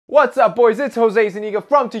What's up, boys? It's Jose Zuniga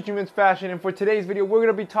from Teaching Men's Fashion, and for today's video we're going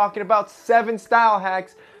to be talking about 7 style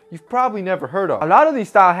hacks you've probably never heard of. A lot of these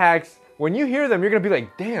style hacks, when you hear them, you're going to be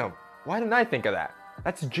like, damn, why didn't I think of that?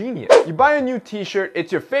 That's genius. You buy a new t-shirt,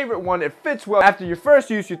 it's your favorite one, it fits well. After your first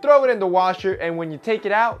use, you throw it in the washer, and when you take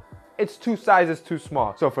it out, it's 2 sizes too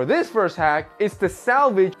small. So for this first hack, it's to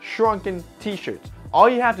salvage shrunken t-shirts. All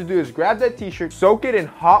you have to do is grab that t-shirt, soak it in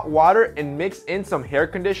hot water, and mix in some hair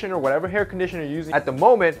conditioner, whatever hair conditioner you're using at the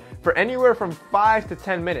moment, for anywhere from 5 to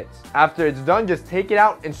 10 minutes. After it's done, just take it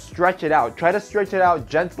out and stretch it out. Try to stretch it out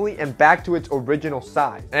gently and back to its original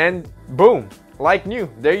size. And boom, like new,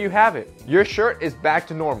 there you have it. Your shirt is back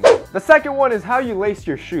to normal. The second one is how you lace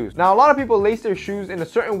your shoes. Now, a lot of people lace their shoes in a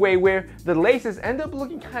certain way where the laces end up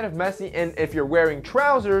looking kind of messy, and if you're wearing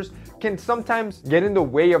trousers, can sometimes get in the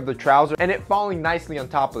way of the trouser and it falling nicely on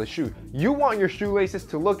top of the shoe. You want your shoelaces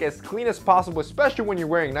to look as clean as possible, especially when you're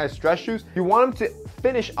wearing nice dress shoes. You want them to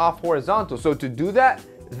finish off horizontal. So to do that,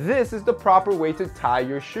 this is the proper way to tie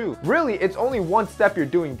your shoe. Really, it's only one step you're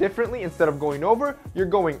doing differently. Instead of going over, you're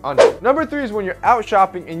going under. Number 3 is when you're out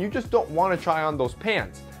shopping and you just don't want to try on those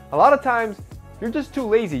pants. A lot of times, you're just too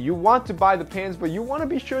lazy. You want to buy the pants, but you want to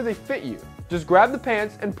be sure they fit you. Just grab the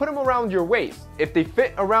pants and put them around your waist. If they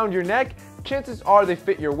fit around your neck, chances are they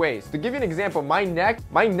fit your waist. To give you an example, my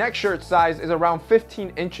neck shirt size is around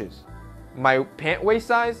 15 inches. My pant waist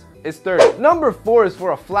size is 30. Number 4 is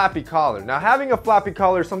for a flappy collar. Now, having a flappy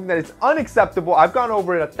collar is something that is unacceptable. I've gone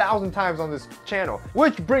over it 1,000 times on this channel.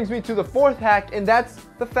 Which brings me to the 4th hack, and that's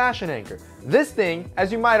the fashion anchor. This thing,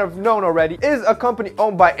 as you might have known already, is a company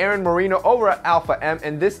owned by Aaron Marino over at Alpha M,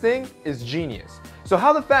 and this thing is genius. So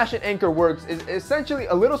how the fashion anchor works is essentially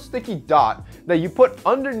a little sticky dot that you put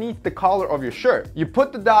underneath the collar of your shirt. You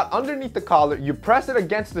put the dot underneath the collar, you press it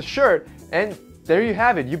against the shirt, and there you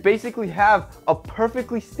have it. You basically have a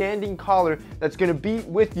perfectly standing collar that's gonna be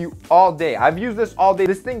with you all day. I've used this all day.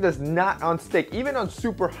 This thing does not unstick, even on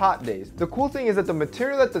super hot days. The cool thing is that the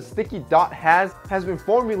material that the sticky dot has been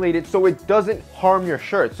formulated so it doesn't harm your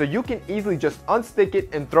shirt. So you can easily just unstick it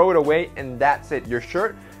and throw it away, and that's it. Your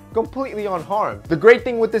shirt completely unharmed. The great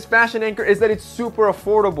thing with this fashion anchor is that it's super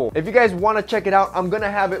affordable. If you guys want to check it out, I'm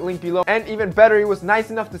gonna have it linked below. And even better, he was nice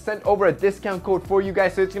enough to send over a discount code for you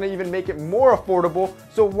guys, so it's gonna even make it more affordable.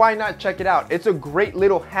 So why not check it out? It's a great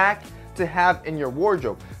little hack to have in your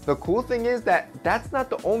wardrobe. The cool thing is that that's not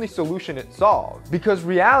the only solution it solves, because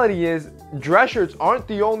reality is dress shirts aren't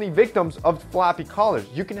the only victims of flappy collars.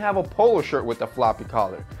 You can have a polo shirt with a floppy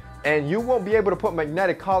collar, and you won't be able to put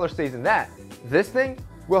magnetic collar stays in that. This thing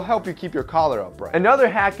will help you keep your collar upright. Another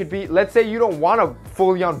hack could be, let's say you don't want to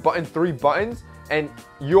fully unbutton 3 buttons and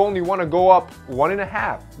you only want to go up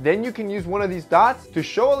 1.5. Then you can use one of these dots to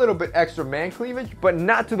show a little bit extra man cleavage, but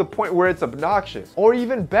not to the point where it's obnoxious. Or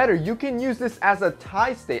even better, you can use this as a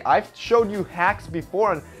tie stay. I've showed you hacks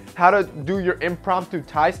before on how to do your impromptu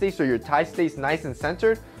tie stay so your tie stays nice and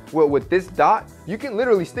centered. Well, with this dot, you can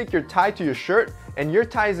literally stick your tie to your shirt and your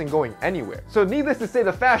tie isn't going anywhere. So needless to say,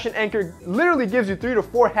 the fashion anchor literally gives you 3 to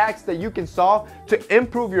 4 hacks that you can solve to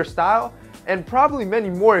improve your style, and probably many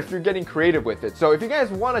more if you're getting creative with it. So if you guys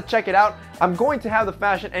want to check it out, I'm going to have the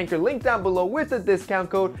fashion anchor linked down below with the discount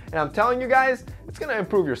code, and I'm telling you guys, it's gonna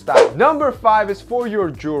improve your style. Number 5 is for your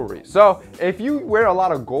jewelry. So if you wear a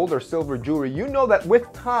lot of gold or silver jewelry, you know that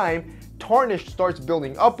with time, tarnish starts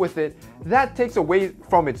building up with it. That takes away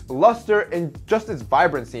from its luster and just its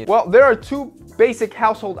vibrancy. Well, there are 2 basic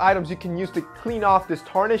household items you can use to clean off this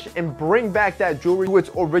tarnish and bring back that jewelry to its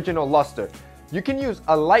original luster. You can use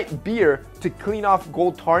a light beer to clean off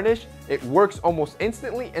gold tarnish. It works almost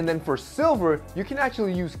instantly. And then for silver, you can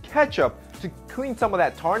actually use ketchup to clean some of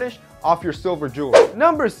that tarnish off your silver jewelry.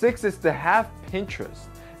 Number 6 is to have Pinterest.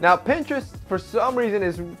 Now, Pinterest, for some reason,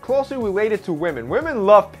 is closely related to women. Women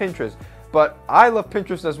love Pinterest, but I love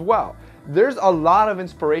Pinterest as well. There's a lot of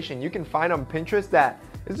inspiration you can find on Pinterest that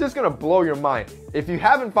is just gonna blow your mind. If you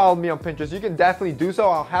haven't followed me on Pinterest, you can definitely do so.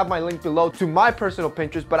 I'll have my link below to my personal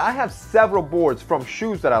Pinterest, but I have several boards from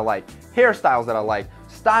shoes that I like, hairstyles that I like,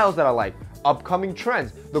 styles that I like, upcoming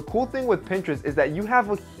trends. The cool thing with Pinterest is that you have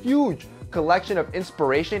a huge collection of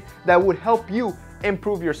inspiration that would help you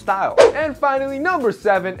improve your style. And finally, number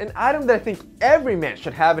 7, an item that I think every man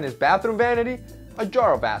should have in his bathroom vanity, a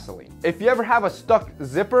jar of Vaseline. If you ever have a stuck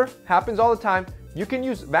zipper, happens all the time, you can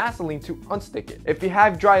use Vaseline to unstick it. If you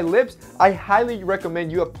have dry lips, I highly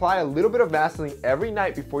recommend you apply a little bit of Vaseline every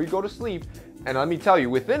night before you go to sleep. And let me tell you,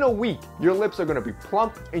 within a week, your lips are gonna be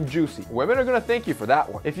plump and juicy. Women are gonna thank you for that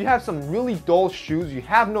one. If you have some really dull shoes, you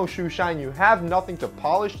have no shoe shine, you have nothing to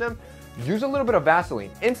polish them, Use a little bit of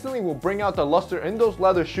Vaseline. Instantly will bring out the luster in those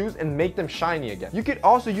leather shoes and make them shiny again. You could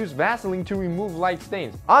also use Vaseline to remove light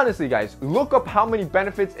stains. Honestly guys, look up how many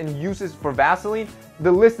benefits and uses for Vaseline.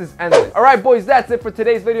 The list is endless. Alright boys, that's it for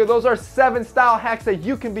today's video. Those are 7 style hacks that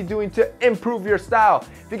you can be doing to improve your style.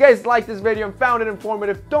 If you guys liked this video and found it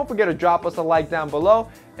informative, don't forget to drop us a like down below.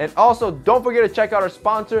 And also, don't forget to check out our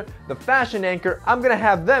sponsor, The Fashion Anchor. I'm going to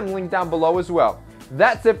have them linked down below as well.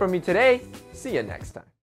 That's it for me today. See you next time.